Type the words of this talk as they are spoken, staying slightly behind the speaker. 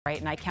Right,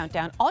 and I count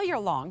down all year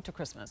long to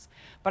Christmas,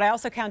 but I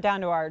also count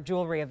down to our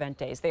jewelry event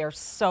days. They are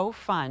so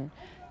fun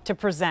to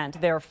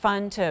present. They're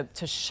fun to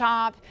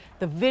shop.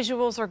 The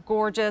visuals are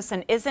gorgeous,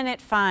 and isn't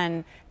it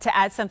fun to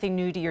add something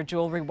new to your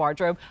jewelry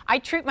wardrobe? I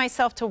treat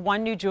myself to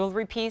one new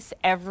jewelry piece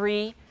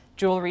every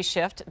jewelry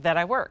shift that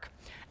I work.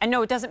 And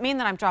no, it doesn't mean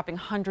that I'm dropping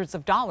hundreds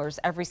of dollars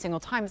every single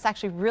time. It's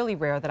actually really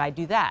rare that I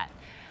do that.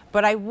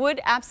 But I would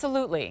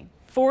absolutely,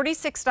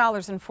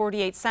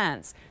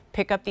 $46.48,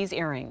 pick up these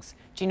earrings.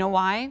 Do you know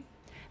why?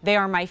 They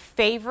are my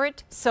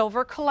favorite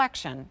silver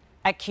collection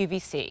at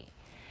QVC.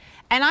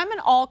 And I'm an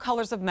all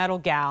colors of metal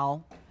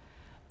gal,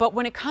 but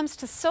when it comes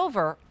to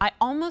silver, I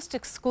almost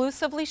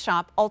exclusively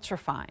shop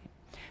UltraFine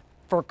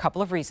for a couple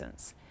of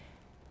reasons.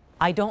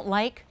 I don't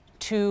like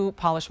to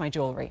polish my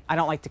jewelry. I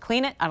don't like to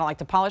clean it. I don't like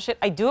to polish it.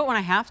 I do it when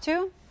I have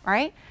to,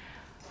 right?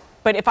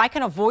 But if I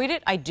can avoid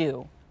it, I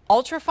do.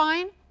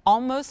 UltraFine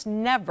almost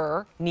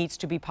never needs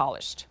to be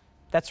polished.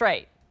 That's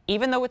right.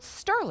 Even though it's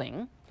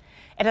sterling,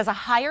 it has a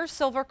higher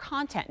silver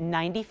content,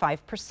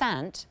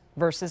 95%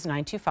 versus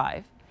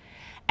 925,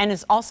 and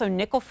is also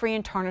nickel-free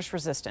and tarnish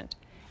resistant.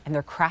 And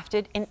they're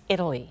crafted in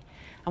Italy.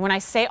 And when I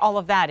say all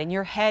of that, in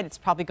your head, it's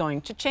probably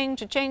going cha-ching,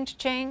 cha-ching,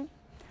 cha-ching.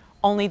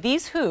 Only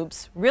these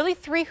hoops, really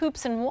 3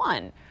 hoops in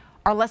one,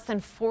 are less than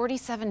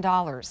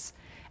 $47.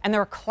 And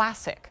they're a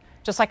classic.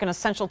 Just like an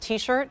essential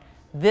t-shirt,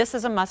 this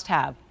is a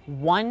must-have.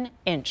 1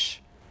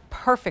 inch,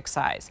 perfect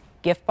size.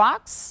 Gift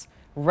box,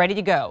 ready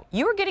to go.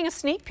 You are getting a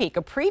sneak peek,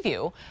 a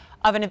preview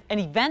of an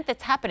event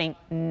that's happening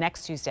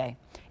next Tuesday.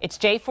 It's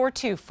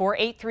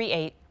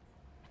J424838.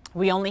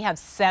 We only have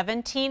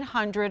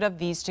 1,700 of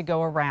these to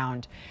go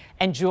around.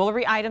 And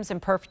jewelry items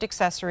and perfect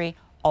accessory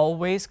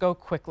always go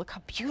quick. Look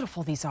how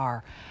beautiful these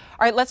are.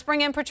 All right, let's bring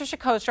in Patricia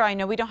Kostra. I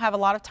know we don't have a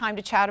lot of time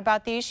to chat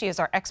about these. She is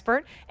our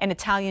expert in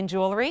Italian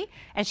jewelry,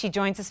 and she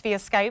joins us via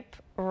Skype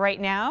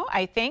right now,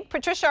 I think.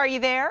 Patricia, are you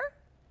there?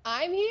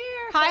 I'm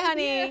here. Hi,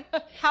 honey.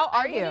 How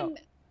are you?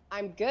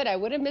 I'm good. I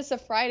wouldn't miss a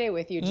Friday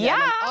with you, Jen.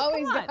 Yeah,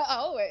 always, come on.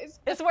 Always.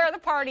 It's where the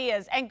party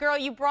is. And girl,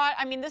 you brought,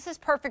 I mean, this is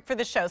perfect for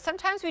the show.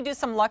 Sometimes we do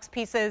some luxe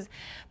pieces,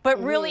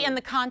 but really in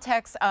the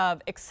context of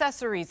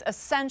accessories,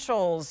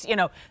 essentials, you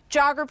know,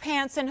 jogger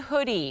pants and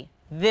hoodie,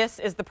 this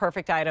is the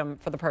perfect item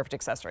for the perfect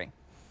accessory.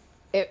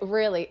 It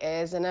really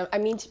is. And I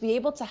mean, to be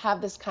able to have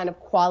this kind of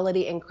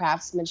quality and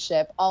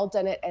craftsmanship all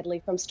done at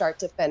Italy from start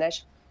to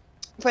finish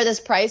for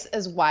this price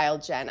is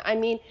wild, Jen. I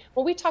mean,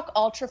 when we talk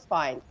ultra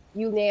fine,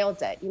 you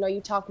nailed it. You know,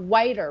 you talk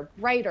whiter,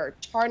 brighter,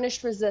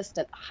 tarnish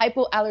resistant,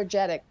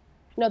 hypoallergenic.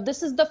 You know,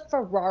 this is the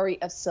Ferrari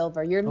of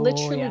silver. You're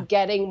literally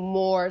getting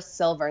more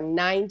silver,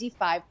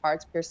 95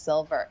 parts pure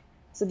silver.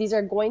 So these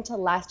are going to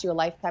last you a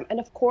lifetime. And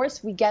of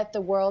course, we get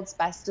the world's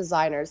best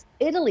designers,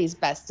 Italy's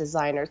best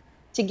designers,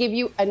 to give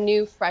you a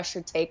new,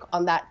 fresher take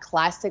on that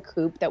classic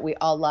hoop that we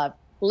all love.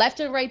 Left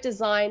and right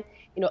design,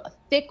 you know,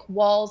 thick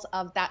walls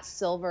of that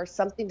silver,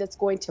 something that's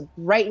going to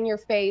brighten your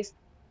face,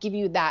 give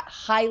you that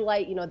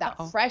highlight, you know, that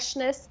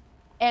freshness.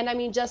 And I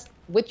mean, just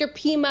with your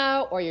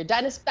Pima or your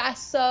Dennis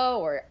Basso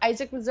or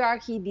Isaac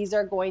Mizrahi, these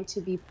are going to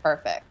be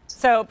perfect.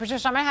 So,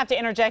 Patricia, I'm going to have to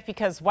interject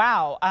because,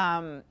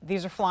 wow,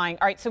 these are flying.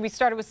 All right, so we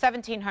started with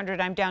 1,700.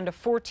 I'm down to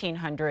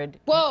 1,400.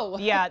 Whoa.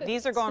 Yeah,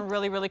 these are going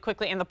really, really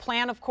quickly. And the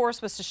plan, of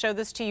course, was to show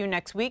this to you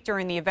next week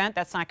during the event.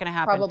 That's not going to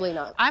happen. Probably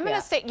not. I'm going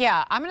to say,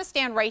 I'm going to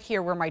stand right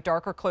here where my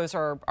darker clothes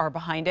are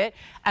behind it.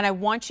 And I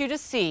want you to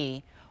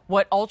see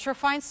what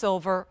ultrafine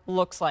silver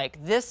looks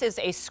like. This is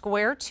a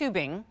square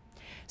tubing.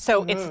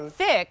 So it's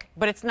thick,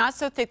 but it's not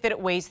so thick that it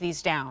weighs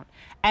these down.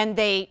 And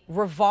they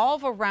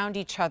revolve around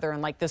each other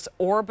in like this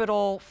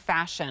orbital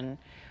fashion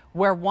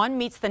where one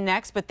meets the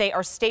next, but they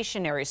are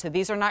stationary. So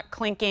these are not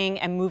clinking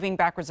and moving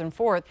backwards and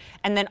forth.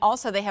 And then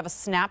also they have a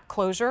snap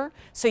closure.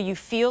 So you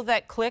feel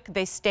that click,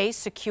 they stay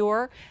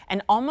secure,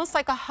 and almost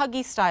like a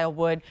Huggy style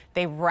would,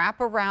 they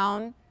wrap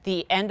around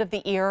the end of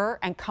the ear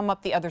and come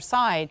up the other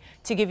side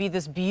to give you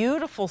this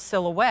beautiful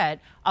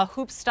silhouette, a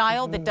hoop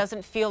style that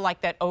doesn't feel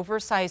like that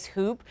oversized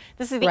hoop.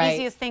 This is the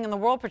easiest thing in the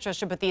world,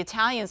 Patricia, but the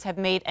Italians have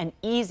made an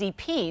easy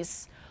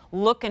piece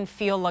look and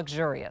feel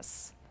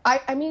luxurious.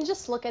 I mean,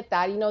 just look at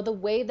that, you know, the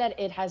way that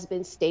it has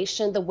been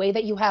stationed, the way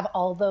that you have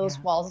all those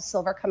walls of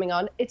silver coming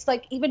on. It's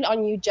like, even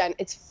on you, Jen,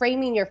 it's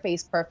framing your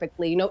face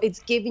perfectly. You know, it's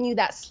giving you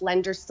that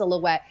slender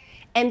silhouette.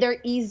 And they're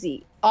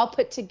easy, all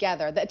put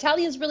together. The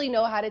Italians really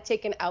know how to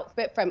take an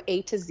outfit from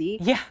A to Z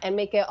and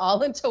make it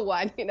all into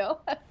one, you know?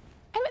 I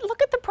mean,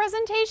 look at the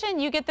presentation.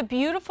 You get the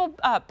beautiful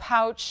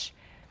pouch.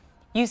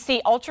 You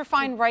see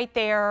ultrafine right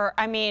there.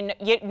 I mean,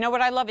 you know what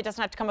I love? It doesn't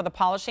have to come with a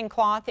polishing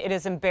cloth. It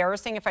is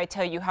embarrassing if I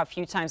tell you how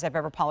few times I've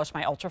ever polished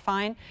my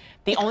ultrafine.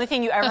 The only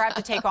thing you ever have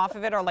to take off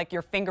of it are like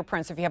your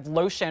fingerprints. If you have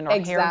lotion or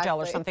hair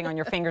gel or something on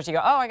your fingers, you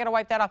go, oh, I got to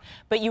wipe that off.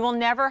 But you will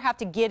never have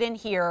to get in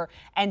here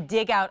and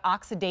dig out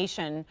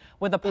oxidation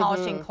with a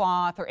polishing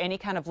cloth or any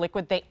kind of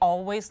liquid. They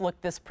always look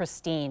this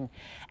pristine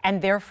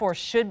and therefore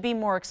should be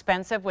more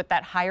expensive with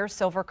that higher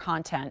silver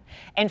content.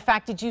 In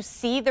fact, did you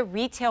see the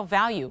retail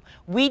value?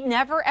 We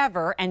never ever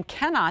never and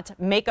cannot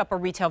make up a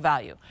retail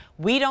value.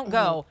 We don't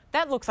go,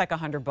 that looks like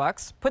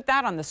 $100, put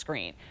that on the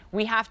screen.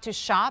 We have to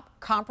shop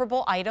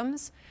comparable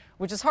items,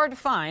 which is hard to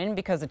find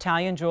because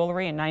Italian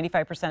jewelry and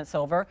 95%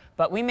 silver,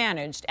 but we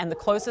managed, and the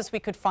closest we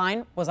could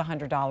find was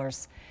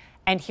 $100.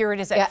 And here it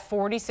is at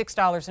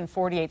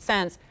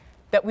 $46.48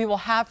 that you will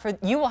have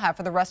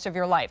for the rest of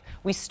your life.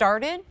 We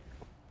started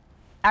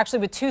actually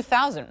with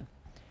 2,000.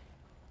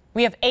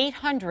 We have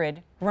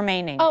 800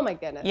 remaining. Oh my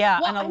goodness. Yeah,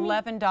 well, an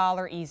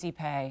 $11 easy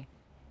pay.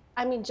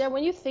 I mean, Jen,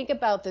 when you think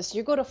about this,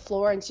 you go to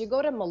Florence, you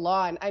go to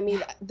Milan. I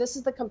mean, this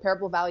is the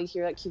comparable value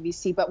here at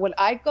QVC. But when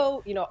I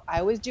go, you know, I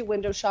always do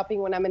window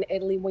shopping when I'm in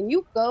Italy. When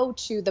you go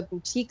to the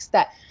boutiques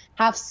that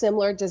have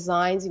similar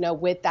designs, you know,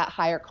 with that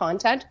higher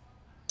content,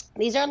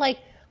 these are like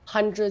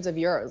hundreds of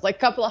euros, like a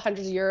couple of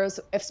hundreds of euros,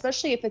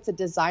 especially if it's a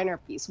designer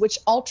piece, which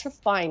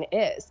UltraFine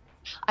is.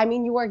 I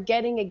mean, you are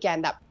getting,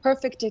 again, that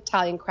perfect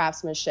Italian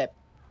craftsmanship.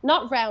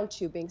 Not round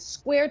tubing,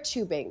 square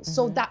tubing.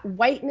 So that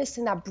whiteness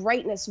and that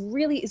brightness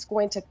really is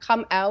going to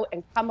come out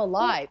and come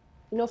alive,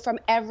 you know, from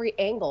every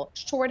angle.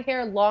 Short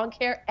hair, long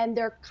hair, and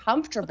they're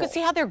comfortable. Look,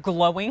 see how they're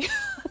glowing?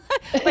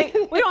 Like,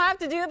 we don't have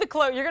to do the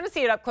close. You're going to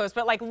see it up close,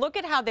 but like, look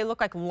at how they look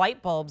like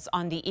light bulbs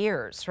on the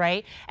ears,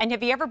 right? And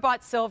have you ever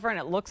bought silver and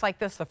it looks like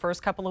this the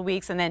first couple of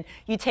weeks, and then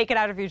you take it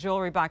out of your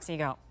jewelry box and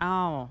you go,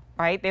 oh,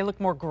 right? They look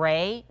more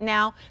gray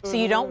now, so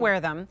you don't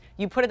wear them.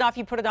 You put it off,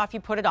 you put it off, you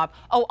put it off.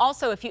 Oh,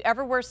 also, if you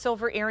ever wear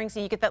silver earrings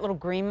and you get that little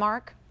green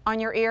mark on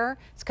your ear,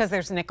 it's because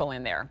there's nickel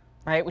in there,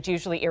 right? Which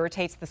usually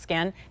irritates the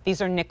skin. These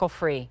are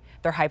nickel-free.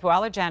 They're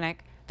hypoallergenic,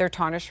 they're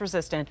tarnish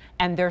resistant,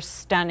 and they're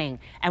stunning.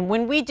 And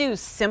when we do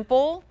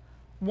simple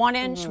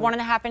 1-inch,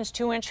 1.5-inch,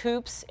 2-inch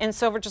hoops in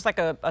silver, just like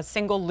a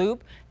single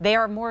loop, they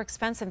are more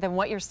expensive than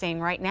what you're seeing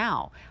right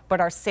now.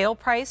 But our sale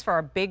price for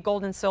our big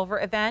gold and silver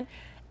event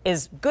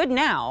is good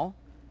now,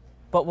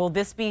 but will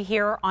this be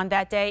here on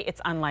that day? It's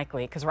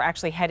unlikely, because we're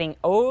actually heading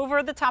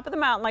over the top of the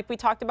mountain like we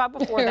talked about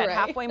before, that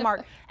halfway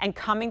mark, and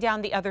coming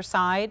down the other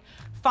side.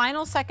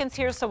 Final seconds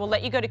here, so we'll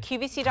let you go to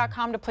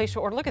QVC.com to place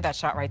your order. Look at that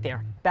shot right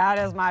there. That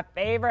is my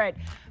favorite.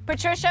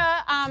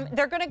 Patricia,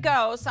 they're going to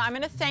go, so I'm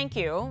going to thank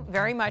you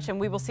very much, and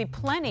we will see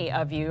plenty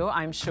of you,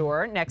 I'm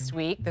sure, next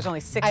week. There's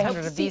only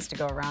 600 of these to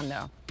go around,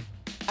 though.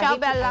 Ciao,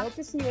 Bella. I hope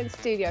to see you in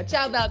studio.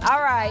 Ciao, Bella.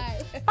 All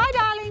right. Bye, bye,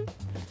 darling.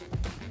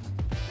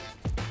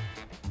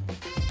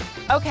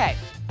 Okay,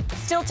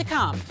 still to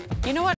come. You know what?